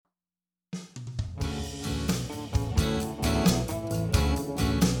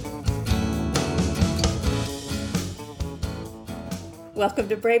Welcome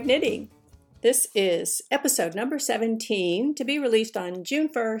to Brave Knitting. This is episode number 17 to be released on June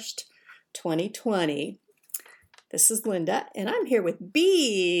 1st, 2020. This is Linda, and I'm here with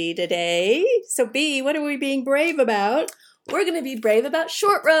Bee today. So Bee, what are we being brave about? We're going to be brave about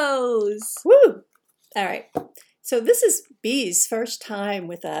short rows. Woo! All right. So this is Bee's first time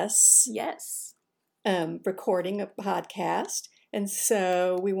with us. Yes. Recording a podcast. And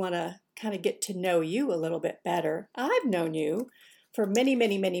so we want to kind of get to know you a little bit better. I've known you for many,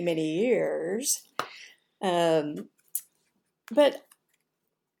 many, many, many years. But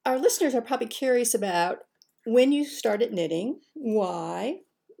our listeners are probably curious about when you started knitting, why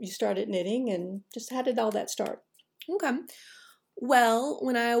you started knitting, and just how did all that start? Okay. Well,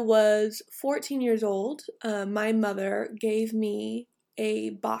 when I was 14 years old, my mother gave me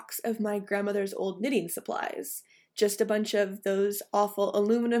a box of my grandmother's old knitting supplies. Just a bunch of those awful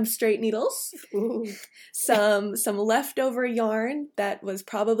aluminum straight needles, Ooh. some leftover yarn that was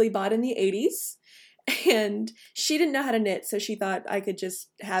probably bought in the 80s, and she didn't know how to knit, so she thought I could just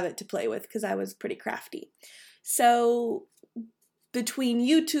have it to play with because I was pretty crafty. So between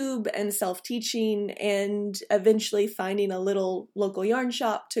YouTube and self-teaching and eventually finding a little local yarn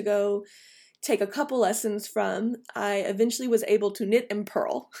shop to go take a couple lessons from, I eventually was able to knit and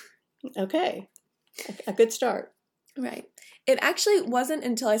purl. Okay. A good start. Right. It actually wasn't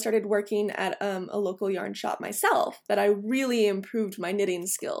until I started working at a local yarn shop myself that I really improved my knitting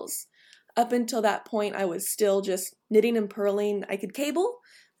skills. Up until that point, I was still just knitting and purling. I could cable,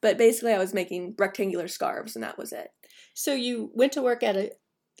 but basically I was making rectangular scarves, and that was it. So you went to work at a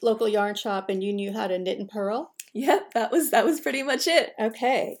local yarn shop and you knew how to knit and purl? Yep, that was pretty much it.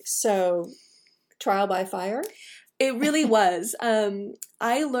 Okay. So trial by fire? It really was.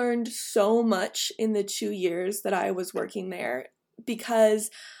 I learned so much in the 2 years that I was working there because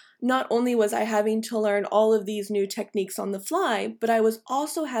not only was I having to learn all of these new techniques on the fly, but I was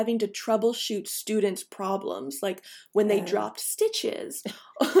also having to troubleshoot students' problems, like when they dropped stitches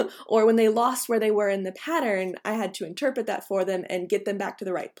or when they lost where they were in the pattern. I had to interpret that for them and get them back to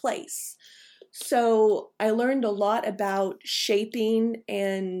the right place. So I learned a lot about shaping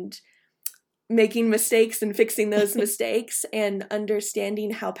and making mistakes and fixing those mistakes and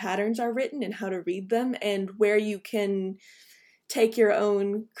understanding how patterns are written and how to read them and where you can take your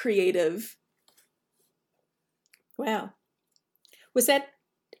own creative. Wow. Was that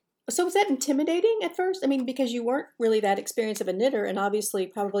intimidating at first? I mean, because you weren't really that experienced of a knitter, and obviously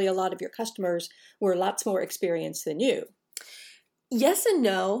probably a lot of your customers were lots more experienced than you. Yes and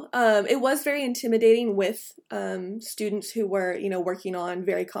no. It was very intimidating with students who were, working on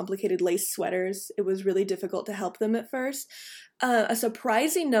very complicated lace sweaters. It was really difficult to help them at first. A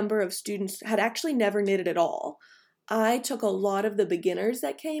surprising number of students had actually never knitted at all. I took a lot of the beginners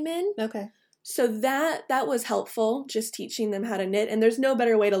that came in. Okay. So that was helpful, just teaching them how to knit. And there's no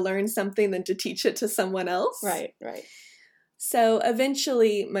better way to learn something than to teach it to someone else. Right, right. So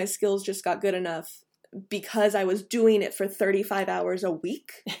eventually my skills just got good enough because I was doing it for 35 hours a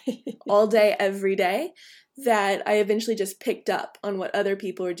week, all day, every day, that I eventually just picked up on what other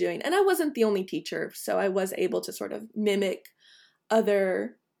people were doing. And I wasn't the only teacher, so I was able to sort of mimic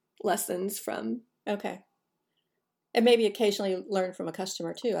other lessons from. Okay. And maybe occasionally learn from a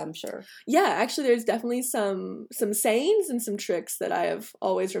customer too, I'm sure. Yeah, actually there's definitely some sayings and some tricks that I have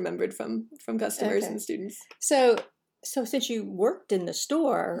always remembered from customers and students. So since you worked in the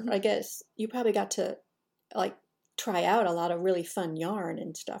store, I guess you probably got to try out a lot of really fun yarn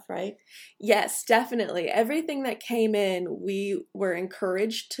and stuff, right? Yes, definitely. Everything that came in, we were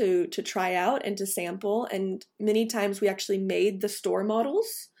encouraged to try out and to sample. And many times we actually made the store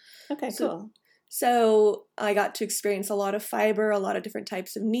models. Okay, cool. So I got to experience a lot of fiber, a lot of different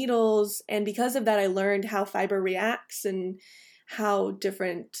types of needles. And because of that, I learned how fiber reacts and how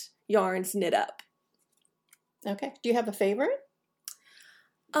different yarns knit up. Okay. Do you have a favorite?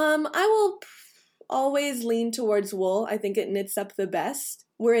 I will always lean towards wool. I think it knits up the best.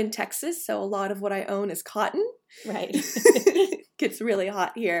 We're in Texas, so a lot of what I own is cotton. Right. It gets really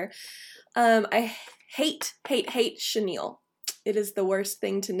hot here. I hate chenille. It is the worst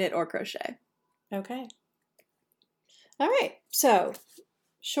thing to knit or crochet. Okay. All right. So,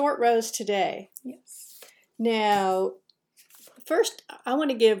 short rows today. Yes. Now, first, I want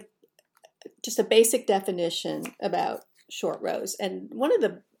to give just a basic definition about short rows. And one of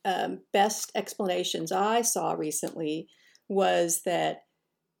the best explanations I saw recently was that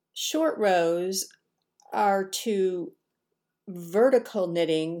short rows are to vertical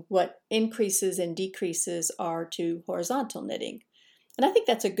knitting what increases and decreases are to horizontal knitting. And I think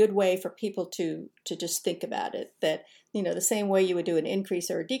that's a good way for people to just think about it, that, the same way you would do an increase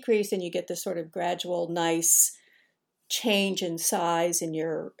or a decrease, and you get this sort of gradual, nice change in size in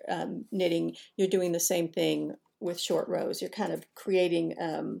your knitting, you're doing the same thing with short rows. You're kind of creating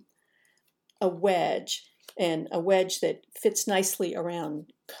a wedge, and a wedge that fits nicely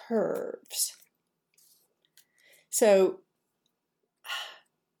around curves. So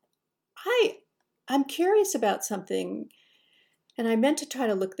I'm curious about something, and I meant to try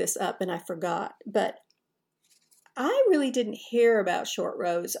to look this up and I forgot, but I really didn't hear about short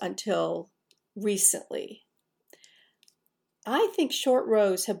rows until recently. I think short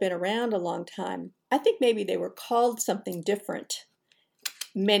rows have been around a long time. I think maybe they were called something different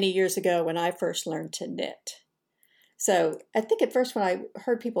many years ago when I first learned to knit. So I think at first when I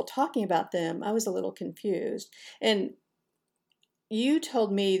heard people talking about them, I was a little confused. And you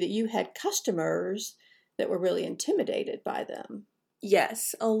told me that you had customers that were really intimidated by them.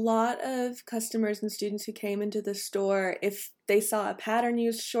 Yes, a lot of customers and students who came into the store, if they saw a pattern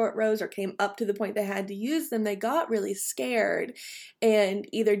use short rows or came up to the point they had to use them, they got really scared and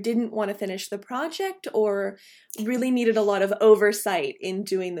either didn't want to finish the project or really needed a lot of oversight in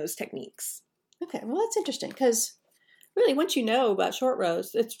doing those techniques. Okay, well, that's interesting because really once you know about short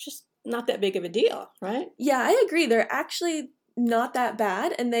rows, it's just not that big of a deal, right? Yeah, I agree. They're actually not that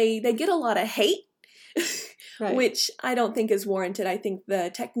bad, and they get a lot of hate, Right. which I don't think is warranted. I think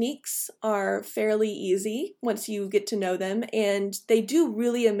the techniques are fairly easy once you get to know them, and they do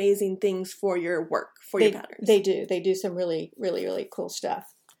really amazing things for your work, for your patterns. They do. They do some really, really, really cool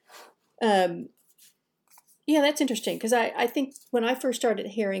stuff. Yeah, that's interesting because I think when I first started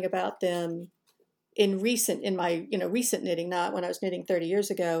hearing about them in my recent knitting, not when I was knitting 30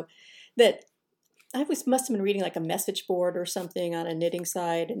 years ago, that I must have been reading like a message board or something on a knitting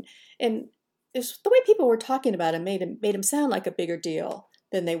site, and it's the way people were talking about it made them sound like a bigger deal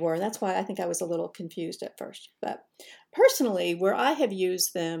than they were, and that's why I think I was a little confused at first. But personally, where I have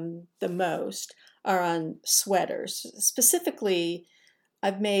used them the most are on sweaters. Specifically,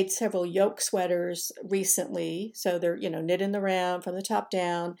 I've made several yoke sweaters recently, so they're knit in the round from the top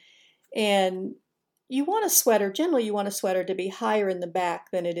down, and generally you want a sweater to be higher in the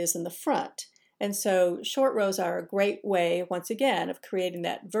back than it is in the front. And so short rows are a great way, once again, of creating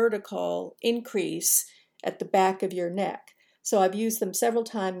that vertical increase at the back of your neck. So I've used them several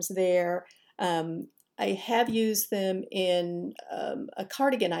times there. I have used them in a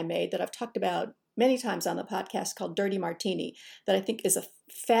cardigan I made that I've talked about many times on the podcast called Dirty Martini, that I think is a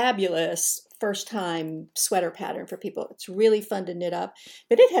fabulous first-time sweater pattern for people. It's really fun to knit up,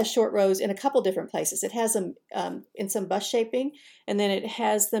 but it has short rows in a couple different places. It has them in some bust shaping, and then it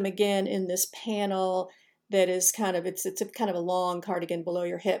has them again in this panel that is it's a kind of a long cardigan below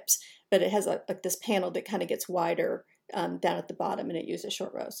your hips, but it has like this panel that kind of gets wider down at the bottom, and it uses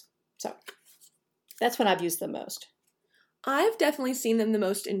short rows. So that's when I've used them most. I've definitely seen them the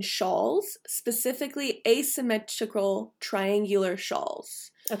most in shawls, specifically asymmetrical triangular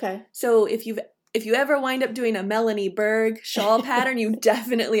shawls. Okay. So if you ever wind up doing a Melanie Berg shawl pattern, you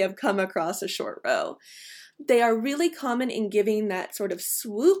definitely have come across a short row. They are really common in giving that sort of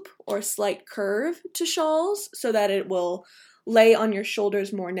swoop or slight curve to shawls so that it will lay on your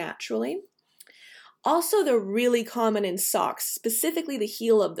shoulders more naturally. Also, they're really common in socks, specifically the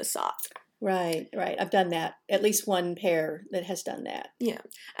heel of the sock. Right. I've done that. At least one pair that has done that. Yeah.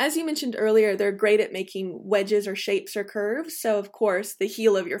 As you mentioned earlier, they're great at making wedges or shapes or curves. So, of course, the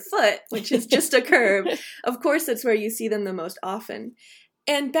heel of your foot, which is just a curve, of course, that's where you see them the most often.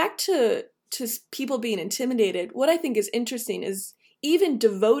 And back to people being intimidated, what I think is interesting is even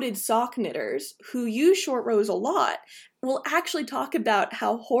devoted sock knitters who use short rows a lot will actually talk about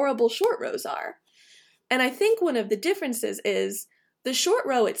how horrible short rows are. And I think one of the differences is the short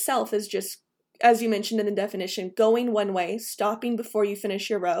row itself is just, as you mentioned in the definition, going one way, stopping before you finish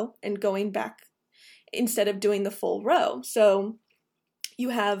your row, and going back instead of doing the full row. So you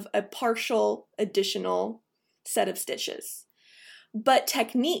have a partial additional set of stitches. But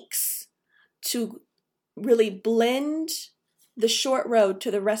techniques to really blend the short row to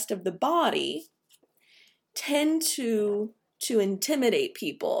the rest of the body tend to intimidate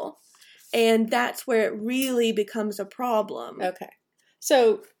people. And that's where it really becomes a problem. Okay.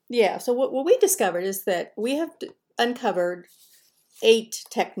 So what we discovered is that we have uncovered 8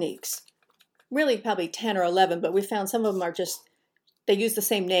 techniques, really probably 10 or 11, but we found some of them are just, they use the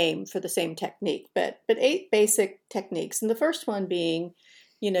same name for the same technique, but 8 basic techniques. And the first one being,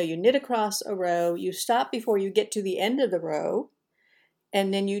 you knit across a row, you stop before you get to the end of the row,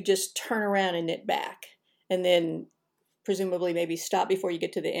 and then you just turn around and knit back. And then presumably maybe stop before you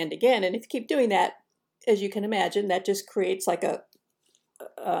get to the end again. And if you keep doing that, as you can imagine, that just creates like a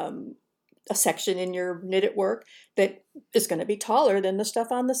section in your knitted work that is going to be taller than the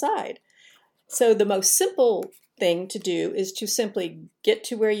stuff on the side. So the most simple thing to do is to simply get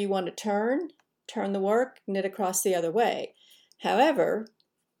to where you want to turn the work, knit across the other way. However,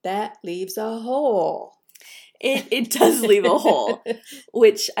 that leaves a hole. It does leave a hole,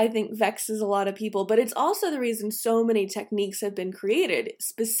 which I think vexes a lot of people, but it's also the reason so many techniques have been created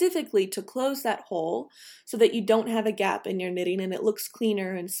specifically to close that hole so that you don't have a gap in your knitting and it looks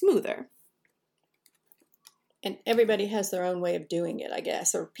cleaner and smoother. And everybody has their own way of doing it, I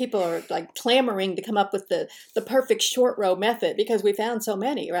guess, or people are like clamoring to come up with the perfect short row method because we found so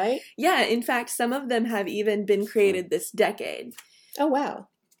many, right? Yeah, in fact, some of them have even been created this decade. Oh, wow.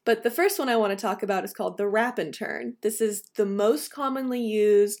 But the first one I want to talk about is called the wrap and turn. This is the most commonly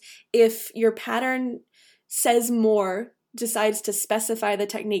used if your pattern says more, decides to specify the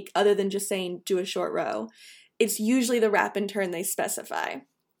technique other than just saying do a short row. It's usually the wrap and turn they specify.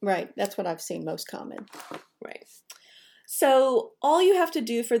 Right. That's what I've seen most common. Right. So all you have to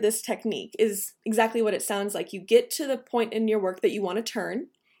do for this technique is exactly what it sounds like. You get to the point in your work that you want to turn,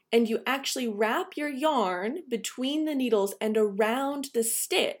 and you actually wrap your yarn between the needles and around the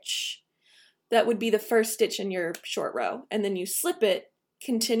stitch. That would be the first stitch in your short row. And then you slip it,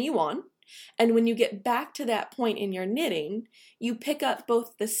 continue on. And when you get back to that point in your knitting, you pick up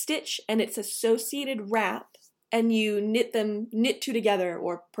both the stitch and its associated wrap, and you knit two together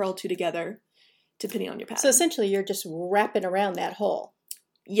or purl two together, depending on your pattern. So essentially you're just wrapping around that hole.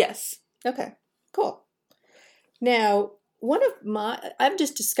 Yes. Okay, cool. Now, I've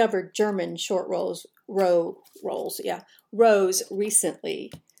just discovered German short rows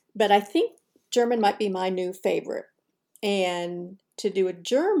recently, but I think German might be my new favorite. And to do a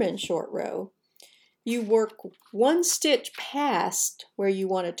German short row, you work one stitch past where you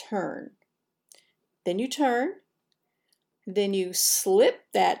want to turn. Then you turn, then you slip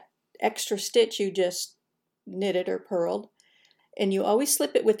that extra stitch you just knitted or purled, and you always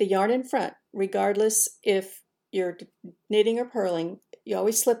slip it with the yarn in front, regardless if you're knitting or purling. You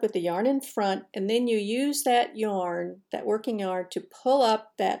always slip with the yarn in front, and then you use that yarn, that working yarn, to pull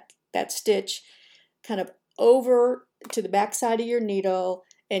up that stitch kind of over to the back side of your needle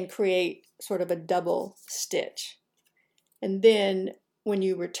and create sort of a double stitch. And then when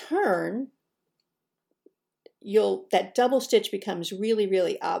you return, that double stitch becomes really,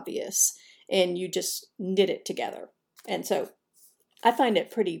 really obvious, and you just knit it together. And so I find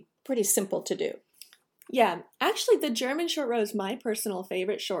it pretty simple to do. Yeah, actually the German short row is my personal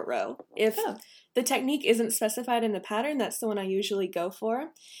favorite short row. If the technique isn't specified in the pattern, that's the one I usually go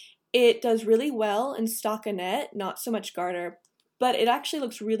for. It does really well in stockinette, not so much garter, but it actually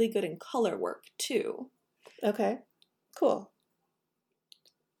looks really good in color work too. Okay, cool.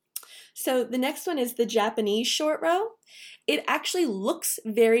 So the next one is the Japanese short row. It actually looks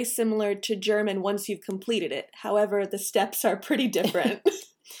very similar to German once you've completed it. However, the steps are pretty different.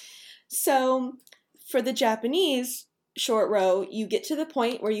 So for the Japanese short row, you get to the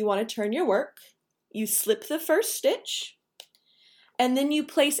point where you want to turn your work, you slip the first stitch, and then you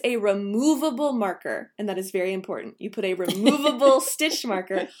place a removable marker, and that is very important. You put a removable stitch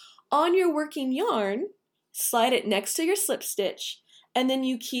marker on your working yarn, slide it next to your slip stitch, and then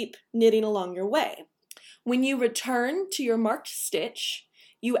you keep knitting along your way. When you return to your marked stitch,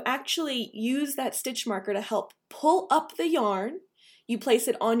 you actually use that stitch marker to help pull up the yarn. You place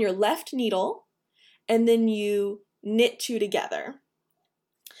it on your left needle, and then you knit two together.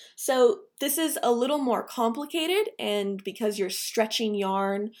 So this is a little more complicated, and because you're stretching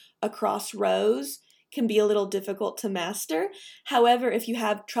yarn across rows, can be a little difficult to master. However, if you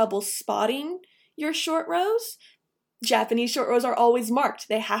have trouble spotting your short rows, Japanese short rows are always marked.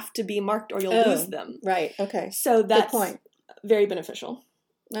 They have to be marked or you'll lose them. Right, okay. So that's good point. Very beneficial.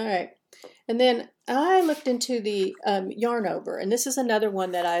 All right. And then I looked into the yarn over, and this is another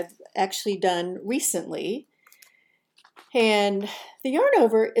one that I've actually done recently. And the yarn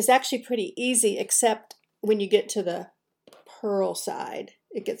over is actually pretty easy, except when you get to the purl side,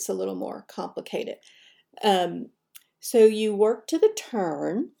 it gets a little more complicated. So you work to the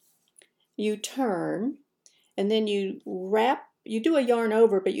turn, you turn, and then you do a yarn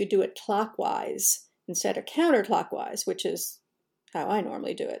over, but you do it clockwise instead of counterclockwise, which is how I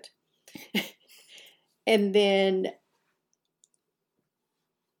normally do it. And then,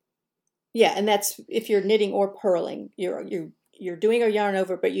 and that's if you're knitting or purling, you're doing a yarn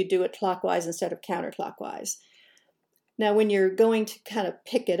over, but you do it clockwise instead of counterclockwise. Now, when you're going to kind of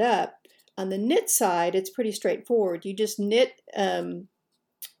pick it up, on the knit side, it's pretty straightforward. You just knit to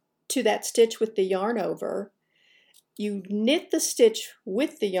that stitch with the yarn over. You knit the stitch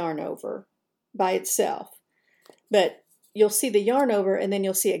with the yarn over by itself, but you'll see the yarn over, and then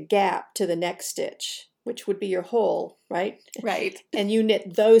you'll see a gap to the next stitch, which would be your hole, right? Right. And you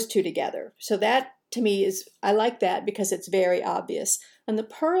knit those two together. So that to me is, I like that because it's very obvious. On the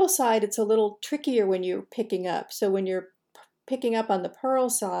purl side, it's a little trickier when you're picking up. So when you're picking up on the purl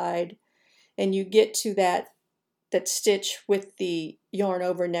side and you get to that stitch with the yarn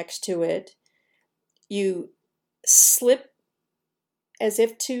over next to it, you slip as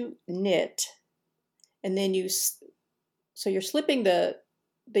if to knit, and then so you're slipping the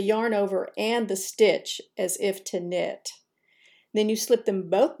yarn over and the stitch as if to knit. Then you slip them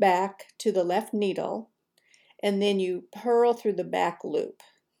both back to the left needle, and then you purl through the back loop.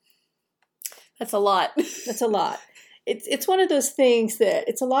 That's a lot. That's a lot. It's one of those things that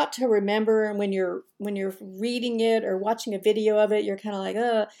it's a lot to remember, and when you're reading it or watching a video of it, you're kind of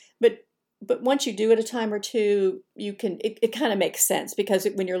like, but once you do it a time or two, you can, it kind of makes sense, because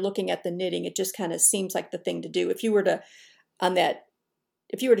when you're looking at the knitting, it just kind of seems like the thing to do. If you were to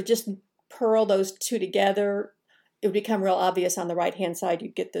just purl those two together, it would become real obvious on the right-hand side.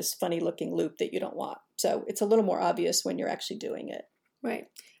 You'd get this funny-looking loop that you don't want. So it's a little more obvious when you're actually doing it. Right.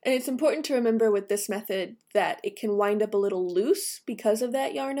 And it's important to remember with this method that it can wind up a little loose because of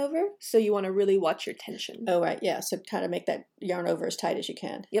that yarn over. So you want to really watch your tension. Oh, right. Yeah. So kind of make that yarn over as tight as you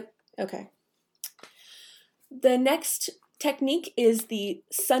can. Yep. Okay. The next technique is the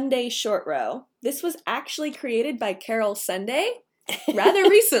Sunday short row. This was actually created by Carol Sunday rather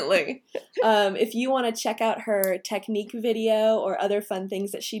recently. If you want to check out her technique video or other fun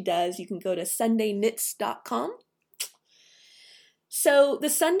things that she does, you can go to sundayknits.com. So the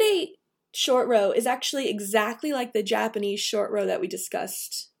Sunday short row is actually exactly like the Japanese short row that we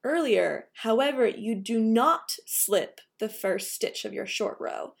discussed earlier. However, you do not slip the first stitch of your short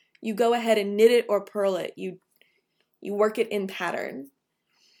row. You go ahead and knit it or purl it. You work it in pattern.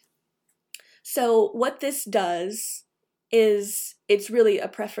 So what this does is it's really a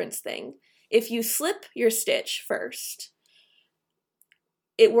preference thing. If you slip your stitch first,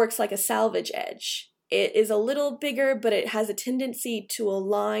 it works like a salvage edge. It is a little bigger, but it has a tendency to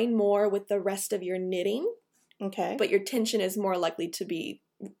align more with the rest of your knitting. Okay. But your tension is more likely to be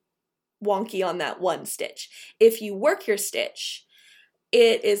wonky on that one stitch. If you work your stitch,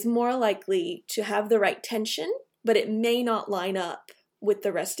 it is more likely to have the right tension, but it may not line up with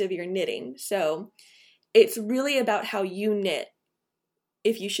the rest of your knitting. So it's really about how you knit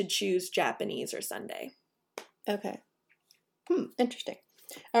if you should choose Japanese or Sunday. Okay. Interesting.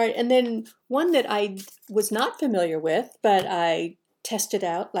 All right, and then one that I was not familiar with, but I tested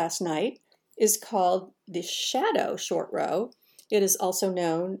out last night, is called the Shadow short row. It is also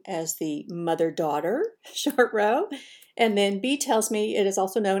known as the mother-daughter short row. And then B tells me it is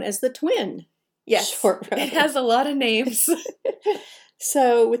also known as the twin short row. It has a lot of names.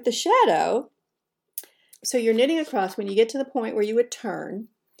 So with the Shadow, so you're knitting across. When you get to the point where you would turn,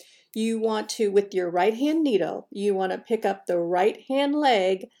 you want to, with your right-hand needle, you want to pick up the right-hand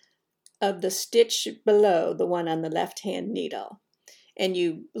leg of the stitch below the one on the left-hand needle. And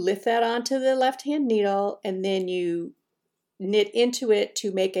you lift that onto the left-hand needle, and then you knit into it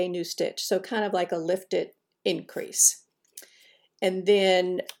to make a new stitch. So kind of like a lifted increase. And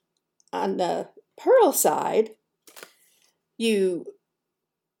then on the purl side, you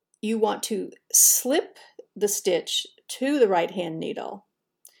want to slip the stitch to the right-hand needle.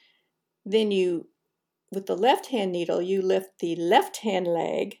 Then with the left-hand needle, you lift the left-hand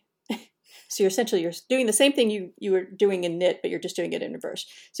leg. So you're doing the same thing you were doing in knit, but you're just doing it in reverse.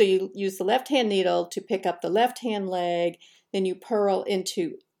 So you use the left-hand needle to pick up the left-hand leg, then you purl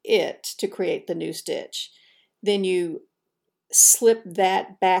into it to create the new stitch. Then you slip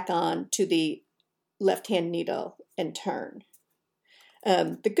that back on to the left-hand needle and turn.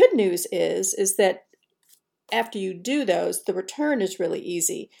 The good news is that after you do those, the return is really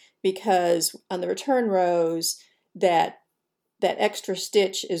easy, because on the return rows, that extra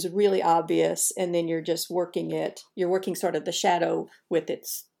stitch is really obvious, and then you're just working it. You're working sort of the shadow with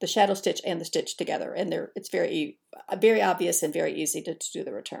the shadow stitch and the stitch together, and it's very obvious and very easy to do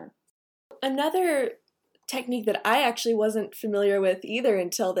the return. Another technique that I actually wasn't familiar with either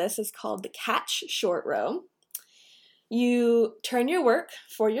until this is called the catch short row. You turn your work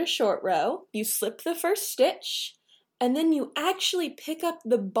for your short row, you slip the first stitch, and then you actually pick up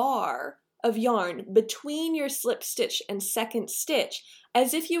the bar of yarn between your slip stitch and second stitch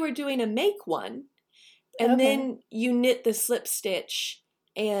as if you were doing a make one, and then you knit the slip stitch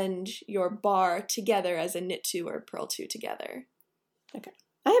and your bar together as a knit two or purl two together. Okay.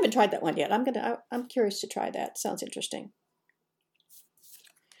 I haven't tried that one yet. I'm curious to try that. Sounds interesting.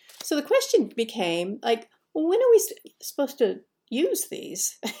 So the question became, like, well, when are we supposed to use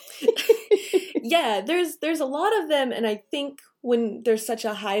these? Yeah, there's a lot of them, and I think when there's such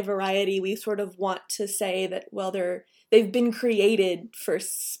a high variety, we sort of want to say that, well, they've been created for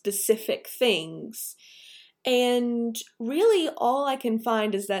specific things. And really all I can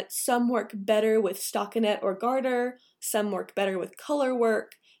find is that some work better with stockinette or garter, some work better with color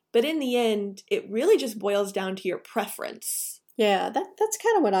work, but in the end, it really just boils down to your preference. Yeah, that's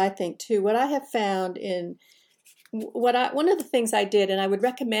kind of what I think too. What I have found in one of the things I did, and I would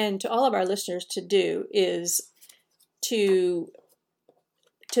recommend to all of our listeners to do, is to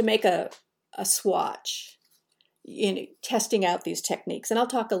make a swatch in testing out these techniques. And I'll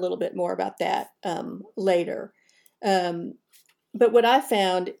talk a little bit more about that later. But what I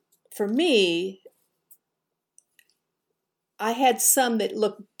found for me, I had some that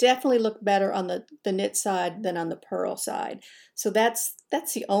definitely looked better on the knit side than on the purl side. So that's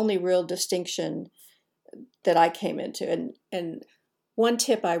the only real distinction that I came into. And one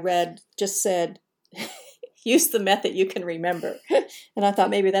tip I read just said, use the method you can remember. And I thought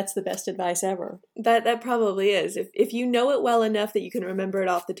maybe that's the best advice ever. That probably is. If you know it well enough that you can remember it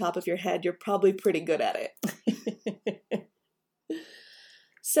off the top of your head, you're probably pretty good at it.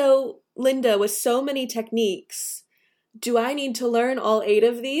 So, Linda, with so many techniques, do I need to learn all 8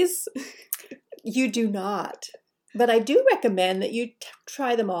 of these? You do not. But I do recommend that you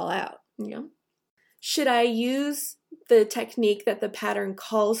try them all out. Yeah. Should I use the technique that the pattern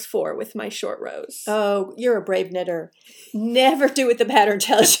calls for with my short rows? Oh, you're a brave knitter. Never do what the pattern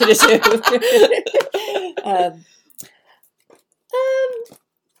tells you to do. Yeah,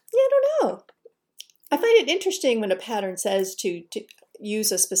 I don't know. I find it interesting when a pattern says to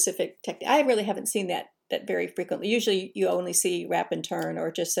use a specific technique. I really haven't seen that very frequently. Usually you only see wrap and turn, or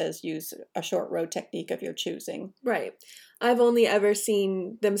it just says use a short row technique of your choosing. Right. I've only ever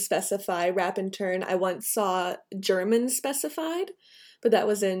seen them specify wrap and turn. I once saw German specified, but that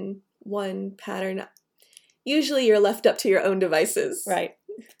was in one pattern. Usually you're left up to your own devices. Right.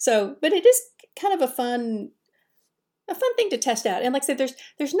 So, but it is kind of a fun thing to test out. And like I said,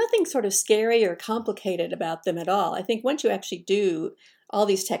 there's nothing sort of scary or complicated about them at all. I think once you actually do all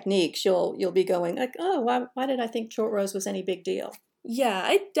these techniques, you'll be going like, oh, why did I think short rows was any big deal? Yeah,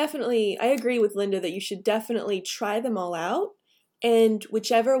 I agree with Linda that you should definitely try them all out, and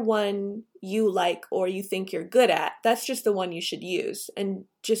whichever one you like or you think you're good at, that's just the one you should use, and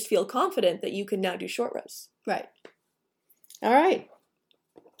just feel confident that you can now do short rows. Right. All right.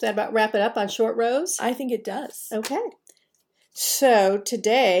 Does that about wrap it up on short rows? I think it does. Okay. So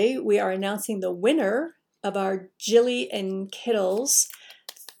today we are announcing the winner of our Jilly and Kittles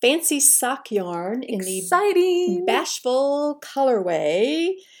fancy sock yarn in the Bashful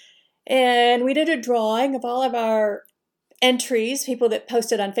colorway. And we did a drawing of all of our entries, people that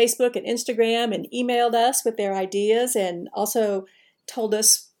posted on Facebook and Instagram and emailed us with their ideas and also told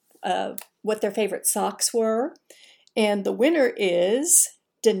us what their favorite socks were. And the winner is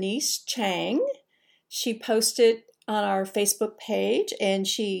Denise Chang. She posted on our Facebook page and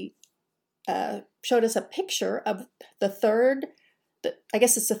she showed us a picture of the third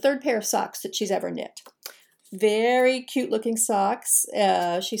pair of socks that she's ever knit. Very cute looking socks.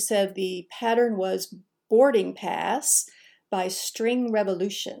 She said the pattern was Boarding Pass by String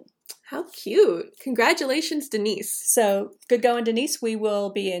Revolution. How cute. Congratulations, Denise. So good going, Denise. We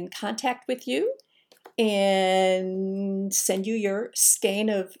will be in contact with you and send you your skein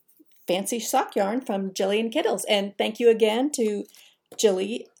of fancy sock yarn from Jilly and Kittles. And thank you again to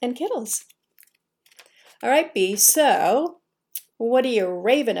Jilly and Kittles. All right, Bea. So what are you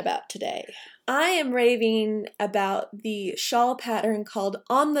raving about today? I am raving about the shawl pattern called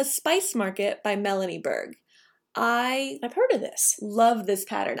On the Spice Market by Melanie Berg. I've heard of this. Love this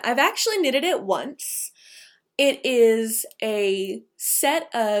pattern. I've actually knitted it once. It is a set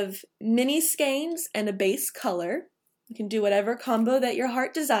of mini skeins and a base color. You can do whatever combo that your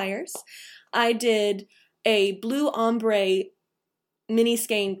heart desires. I did a blue ombre mini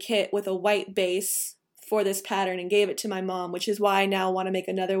skein kit with a white base for this pattern and gave it to my mom, which is why I now want to make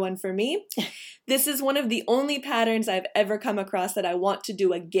another one for me. This is one of the only patterns I've ever come across that I want to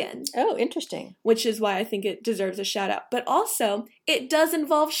do again. Oh, interesting. Which is why I think it deserves a shout out. But also, it does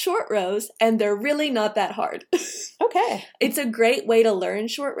involve short rows, and they're really not that hard. Okay. It's a great way to learn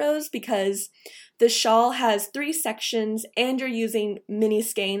short rows because the shawl has 3 sections and you're using mini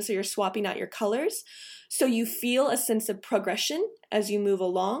skeins, so you're swapping out your colors. So you feel a sense of progression as you move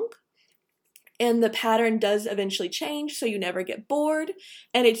along. And the pattern does eventually change, so you never get bored.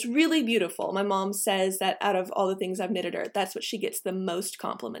 And it's really beautiful. My mom says that out of all the things I've knitted her, that's what she gets the most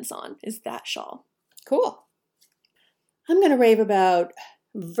compliments on, is that shawl. Cool. I'm going to rave about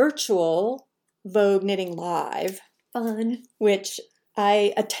virtual Vogue Knitting Live. Fun. Which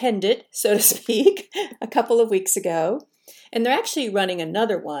I attended, so to speak, a couple of weeks ago. And they're actually running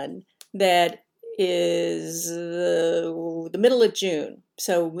another one that is the middle of June.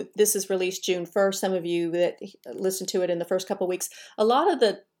 So this is released June 1st. Some of you that listened to it in the first couple of weeks, a lot of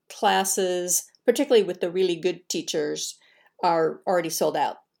the classes, particularly with the really good teachers, are already sold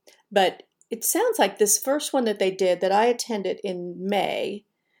out. But it sounds like this first one that they did that I attended in May,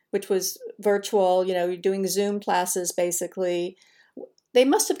 which was virtual, you're doing Zoom classes basically. They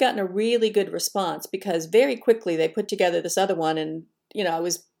must have gotten a really good response because very quickly they put together this other one. And, I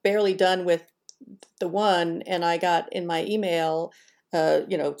was barely done with the one and I got in my email,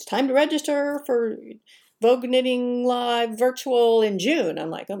 it's time to register for Vogue Knitting Live virtual in June. I'm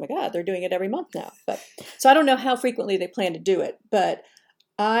like, oh my God, they're doing it every month now. So I don't know how frequently they plan to do it, but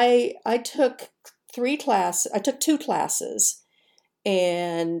I took two classes,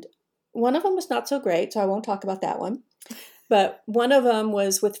 and one of them was not so great, so I won't talk about that one. But one of them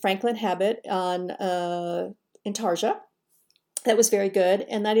was with Franklin Habit on Intarsia. That was very good.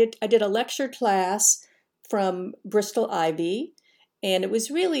 And I did a lecture class from Bristol Ivy, and it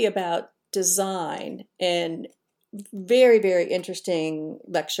was really about design, and very, very interesting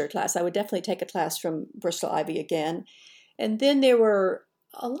lecture class. I would definitely take a class from Bristol Ivy again. And then there were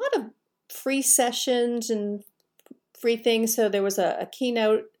a lot of free sessions and free things. So there was a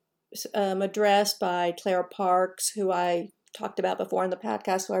keynote address by Clara Parks, who I talked about before on the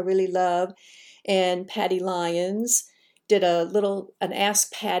podcast, who I really love, and Patty Lyons did an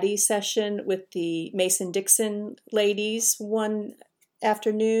Ask Patty session with the Mason-Dixon ladies one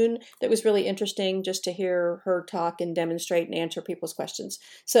afternoon. That was really interesting just to hear her talk and demonstrate and answer people's questions.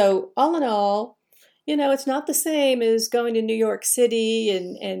 So all in all, it's not the same as going to New York City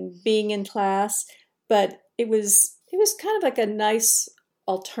and being in class, but it was kind of like a nice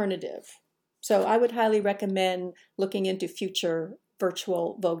alternative. So I would highly recommend looking into future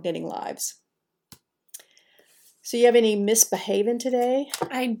virtual Vogue Knitting Lives. So you have any misbehaving today?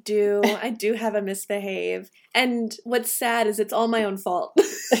 I do. I do have a misbehave. And what's sad is it's all my own fault.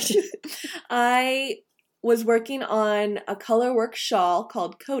 I was working on a colorwork shawl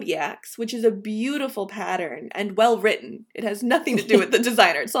called Kodiaks, which is a beautiful pattern and well written. It has nothing to do with the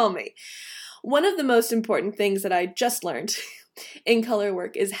designer. It's all me. One of the most important things that I just learned in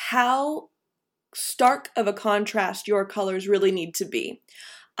colorwork is how stark of a contrast your colors really need to be.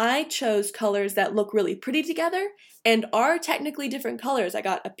 I chose colors that look really pretty together and are technically different colors. I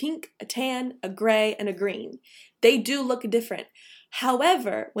got a pink, a tan, a gray, and a green. They do look different.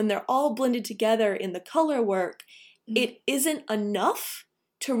 However, when they're all blended together in the color work, it isn't enough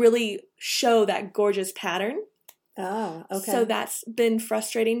to really show that gorgeous pattern. Oh, okay. So that's been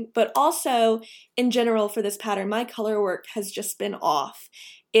frustrating. But also, in general, for this pattern, my color work has just been off.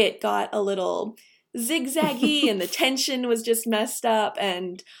 It got a little zigzaggy and the tension was just messed up.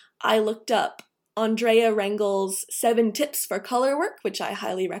 And I looked up Andrea Rengel's 7 Tips for Color Work, which I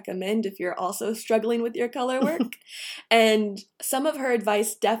highly recommend if you're also struggling with your color work. And some of her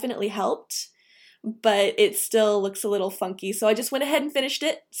advice definitely helped, but it still looks a little funky. So I just went ahead and finished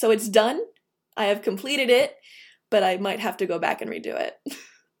it. So it's done. I have completed it, but I might have to go back and redo it.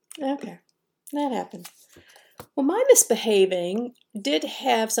 Okay, that happened. Well, my misbehaving did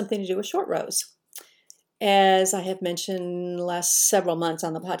have something to do with short rows. As I have mentioned the last several months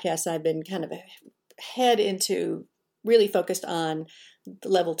on the podcast, I've been kind of really focused on the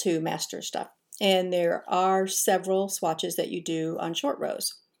level 2 master stuff. And there are several swatches that you do on short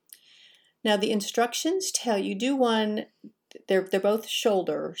rows. Now, the instructions tell you do one, they're both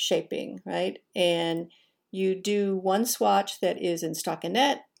shoulder shaping, right? And you do one swatch that is in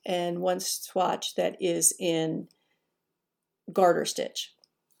stockinette and one swatch that is in garter stitch.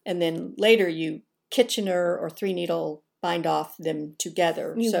 And then later you Kitchener or 3-needle bind off them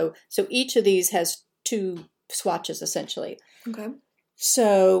together. So each of these has 2 swatches essentially. Okay.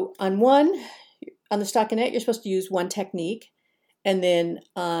 So on the stockinette, you're supposed to use one technique, and then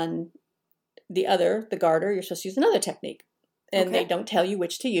on the other, the garter, you're supposed to use another technique. And They don't tell you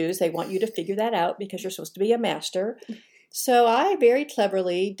which to use. They want you to figure that out because you're supposed to be a master. So I very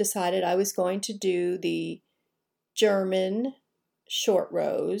cleverly decided I was going to do the German short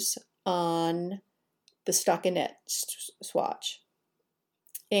rows on the stockinette swatch.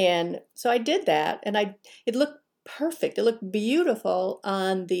 And so I did that, and it looked perfect. It looked beautiful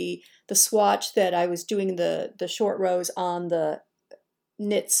on the swatch that I was doing the short rows on the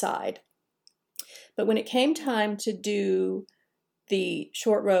knit side. But when it came time to do the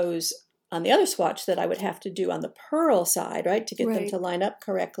short rows on the other swatch that I would have to do on the purl side, right, to get them to line up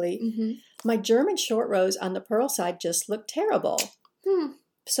correctly, my German short rows on the purl side just looked terrible.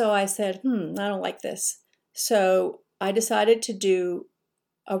 So I said, I don't like this. So I decided to do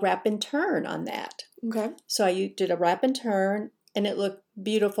a wrap and turn on that. Okay. So I did a wrap and turn, and it looked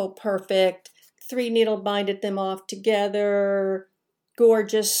beautiful, perfect. 3 needle binded them off together.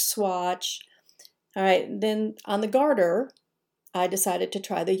 Gorgeous swatch. All right, then on the garter, I decided to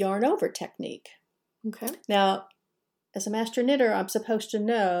try the yarn over technique. Okay. Now, as a master knitter, I'm supposed to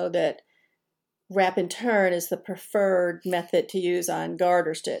know that wrap and turn is the preferred method to use on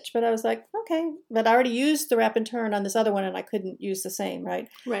garter stitch. But I was like, okay, but I already used the wrap and turn on this other one, and I couldn't use the same, right?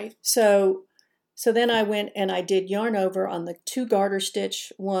 Right. So then I went and I did yarn over on the 2 garter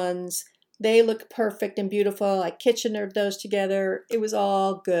stitch ones. They looked perfect and beautiful. I kitchenered those together. It was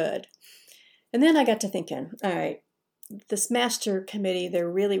all good. And then I got to thinking, all right, this master committee, they're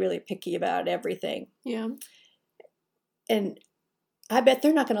really, really picky about everything. Yeah. And I bet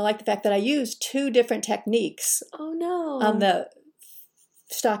they're not going to like the fact that I used 2 different techniques Oh, no. on the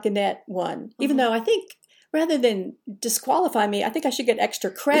stockinette one. Even though I think rather than disqualify me, I think I should get extra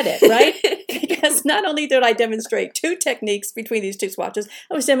credit, right? Because not only did I demonstrate 2 techniques between these 2 swatches,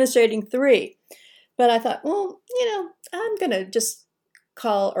 I was demonstrating 3. But I thought, well, I'm going to just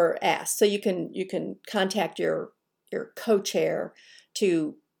call or ask. So you can contact your co-chair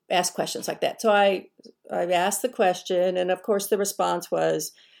to ask questions like that. So I asked the question, and of course the response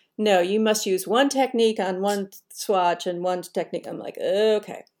was, no, you must use one technique on one swatch and one technique. I'm like,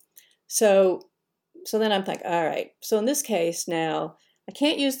 okay. So then I'm like, all right. So in this case now, I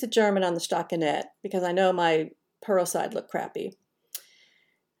can't use the German on the stockinette because I know my purl side looked crappy.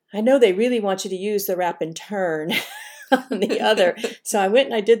 I know they really want you to use the wrap and turn on the other. So I went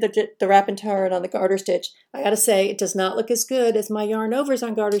and I did the wrap and turn on the garter stitch. I got to say, it does not look as good as my yarn overs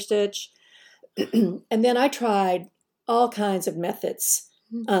on garter stitch. And then I tried all kinds of methods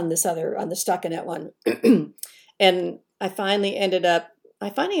on the stockinette one. And I finally ended up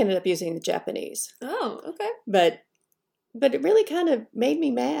using the Japanese. Oh, okay. But it really kind of made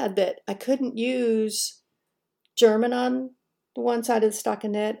me mad that I couldn't use German on the one side of the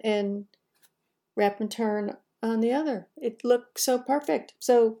stockinette and wrap and turn on the other. It looked so perfect.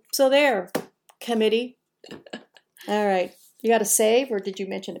 So there, committee. All right. You got a save, or did you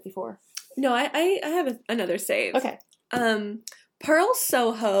mention it before? No, I have another save. Okay. Purl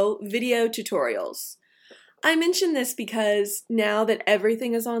Soho video tutorials. I mention this because now that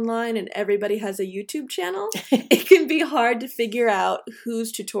everything is online and everybody has a YouTube channel, it can be hard to figure out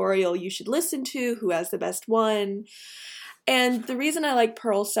whose tutorial you should listen to, who has the best one. And the reason I like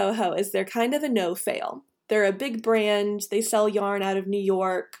Purl Soho is they're kind of a no-fail. They're a big brand. They sell yarn out of New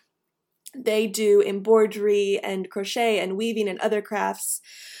York. They do embroidery and crochet and weaving and other crafts.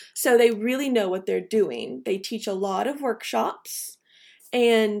 So they really know what they're doing. They teach a lot of workshops.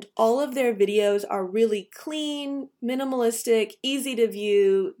 And all of their videos are really clean, minimalistic, easy to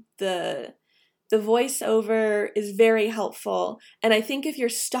view. The voiceover is very helpful. And I think if you're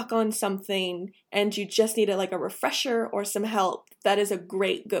stuck on something and you just need a refresher or some help, that is a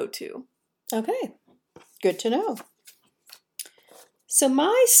great go-to. Okay, good to know. So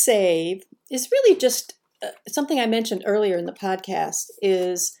my save is really just something I mentioned earlier in the podcast,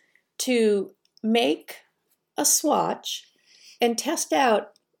 is to make a swatch and test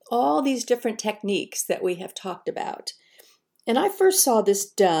out all these different techniques that we have talked about. And I first saw this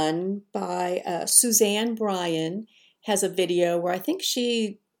done by Suzanne Bryan. Has a video where I think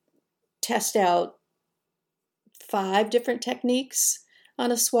she tests out 5 different techniques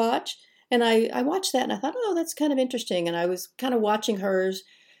on a swatch. And I watched that and I thought, oh, that's kind of interesting. And I was kind of watching hers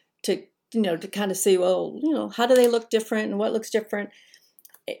to kind of see, well, how do they look different and what looks different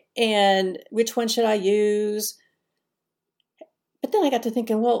and which one should I use? But then I got to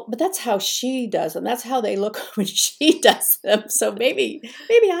thinking, well, but that's how she does them. That's how they look when she does them. So maybe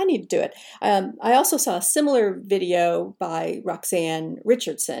I need to do it. I also saw a similar video by Roxanne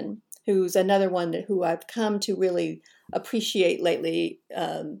Richardson, who's another one who I've come to really appreciate lately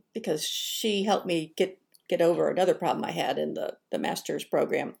because she helped me get over another problem I had in the master's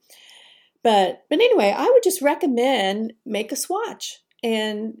program. But anyway, I would just recommend make a swatch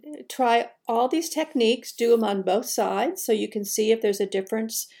and try all these techniques, do them on both sides so you can see if there's a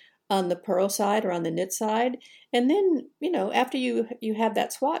difference on the purl side or on the knit side. And then, after you have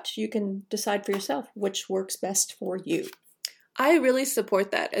that swatch, you can decide for yourself which works best for you. I really support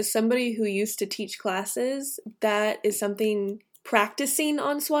that. As somebody who used to teach classes, that is something, practicing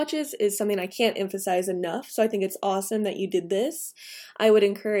on swatches is something I can't emphasize enough. So I think it's awesome that you did this. I would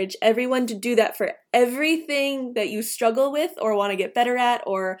encourage everyone to do that for everything that you struggle with or want to get better at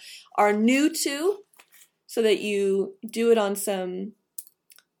or are new to, so that you do it on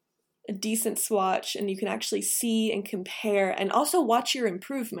a decent swatch and you can actually see and compare and also watch your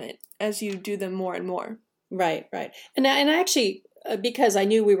improvement as you do them more and more. Right. And I actually, because I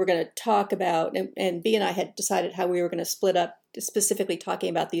knew we were going to talk about, and B and I had decided how we were going to split up, specifically talking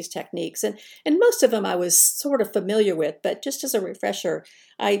about these techniques. And most of them I was sort of familiar with, but just as a refresher,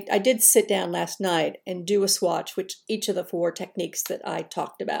 I did sit down last night and do a swatch with each of the 4 techniques that I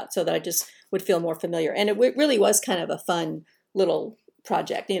talked about so that I just would feel more familiar. And it really was kind of a fun little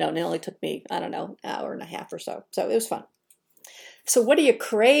project, and it only took me, I don't know, an hour and a half or so. So it was fun. So what are you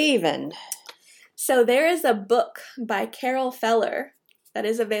craving? So there is a book by Carol Feller that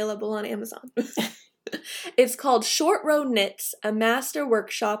is available on Amazon. It's called Short Row Knits, a master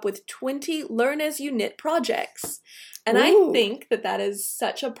workshop with 20 learn as you knit projects. And Ooh. I think that is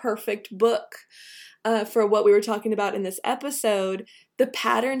such a perfect book for what we were talking about in this episode. The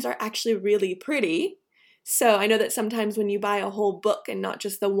patterns are actually really pretty. So I know that sometimes when you buy a whole book and not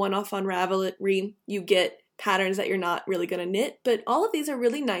just the one-off on Ravelry, you get patterns that you're not really going to knit. But all of these are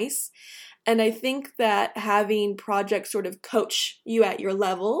really nice. And I think that having projects sort of coach you at your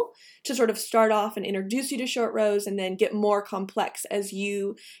level to sort of start off and introduce you to short rows and then get more complex as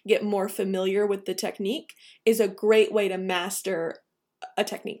you get more familiar with the technique is a great way to master a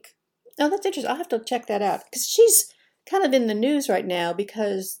technique. Oh, that's interesting. I'll have to check that out because she's kind of in the news right now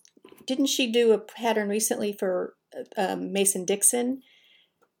because didn't she do a pattern recently for Mason-Dixon?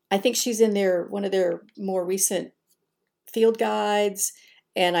 I think she's in one of their more recent field guides.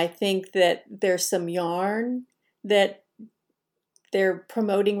 And I think that there's some yarn that they're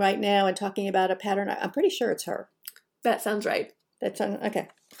promoting right now and talking about a pattern. I'm pretty sure it's her. That sounds right. Okay.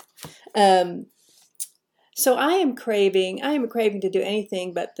 So I am craving to do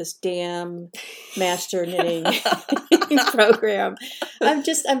anything but this damn master knitting program.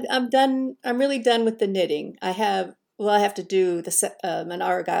 I'm done. I'm really done with the knitting. I have to do an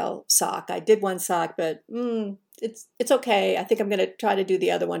Argyle sock. I did one sock, but it's okay. I think I'm going to try to do the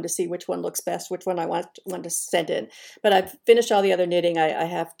other one to see which one looks best, which one I want to send in. But I've finished all the other knitting. I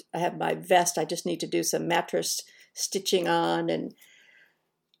have my vest. I just need to do some mattress stitching on,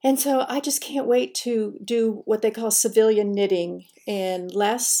 and so I just can't wait to do what they call civilian knitting. And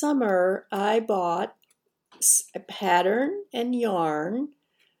last summer I bought a pattern and yarn.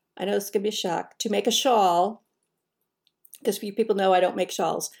 I know this is going to be a shock, to make a shawl, because people know I don't make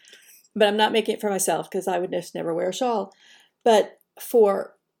shawls. But I'm not making it for myself because I would just never wear a shawl. But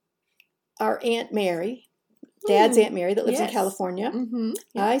for our Aunt Mary, Dad's Aunt Mary that lives in California,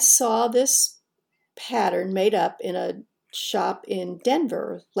 Yeah. I saw this pattern made up in a shop in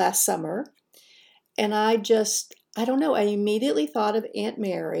Denver last summer. And I don't know, I immediately thought of Aunt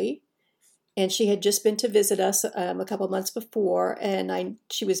Mary. And she had just been to visit us a couple months before. And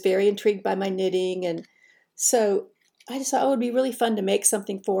she was very intrigued by my knitting. And so I just thought it would be really fun to make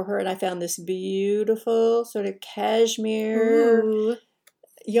something for her. And I found this beautiful sort of cashmere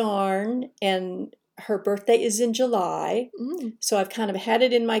yarn. And her birthday is in July. So I've kind of had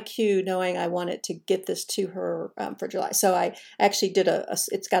it in my queue knowing I wanted to get this to her for July. So I actually did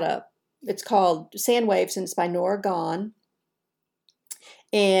it's called Sand Waves, and it's by Nora Gahn.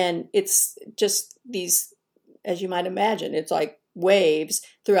 And it's just these, as you might imagine, it's like waves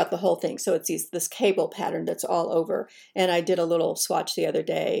throughout the whole thing. So it's this cable pattern that's all over. And I did a little swatch the other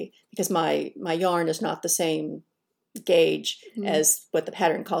day because my yarn is not the same gauge as what the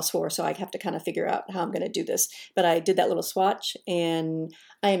pattern calls for. So I have to kind of figure out how I'm going to do this. But I did that little swatch, and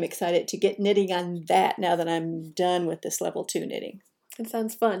I am excited to get knitting on that now that I'm done with this level 2 knitting. It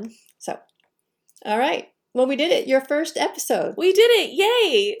sounds fun. So, all right. Well, we did it. Your first episode. We did it.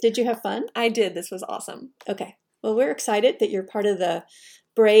 Yay. Did you have fun? I did. This was awesome. Okay. Well, we're excited that you're part of the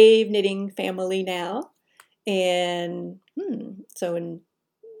Brave Knitting family now. And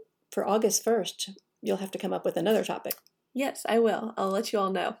for August 1st, you'll have to come up with another topic. Yes, I will. I'll let you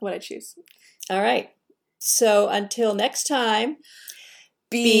all know what I choose. All right. So until next time,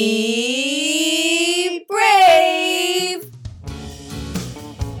 be brave!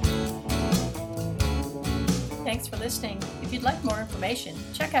 Thanks for listening. If you'd like more information,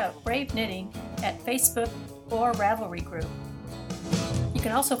 check out Brave Knitting at Facebook or Ravelry group. You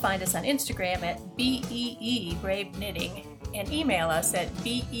can also find us on Instagram at BEE Brave Knitting and email us at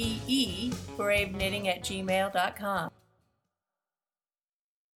beebraveKnitting@gmail.com.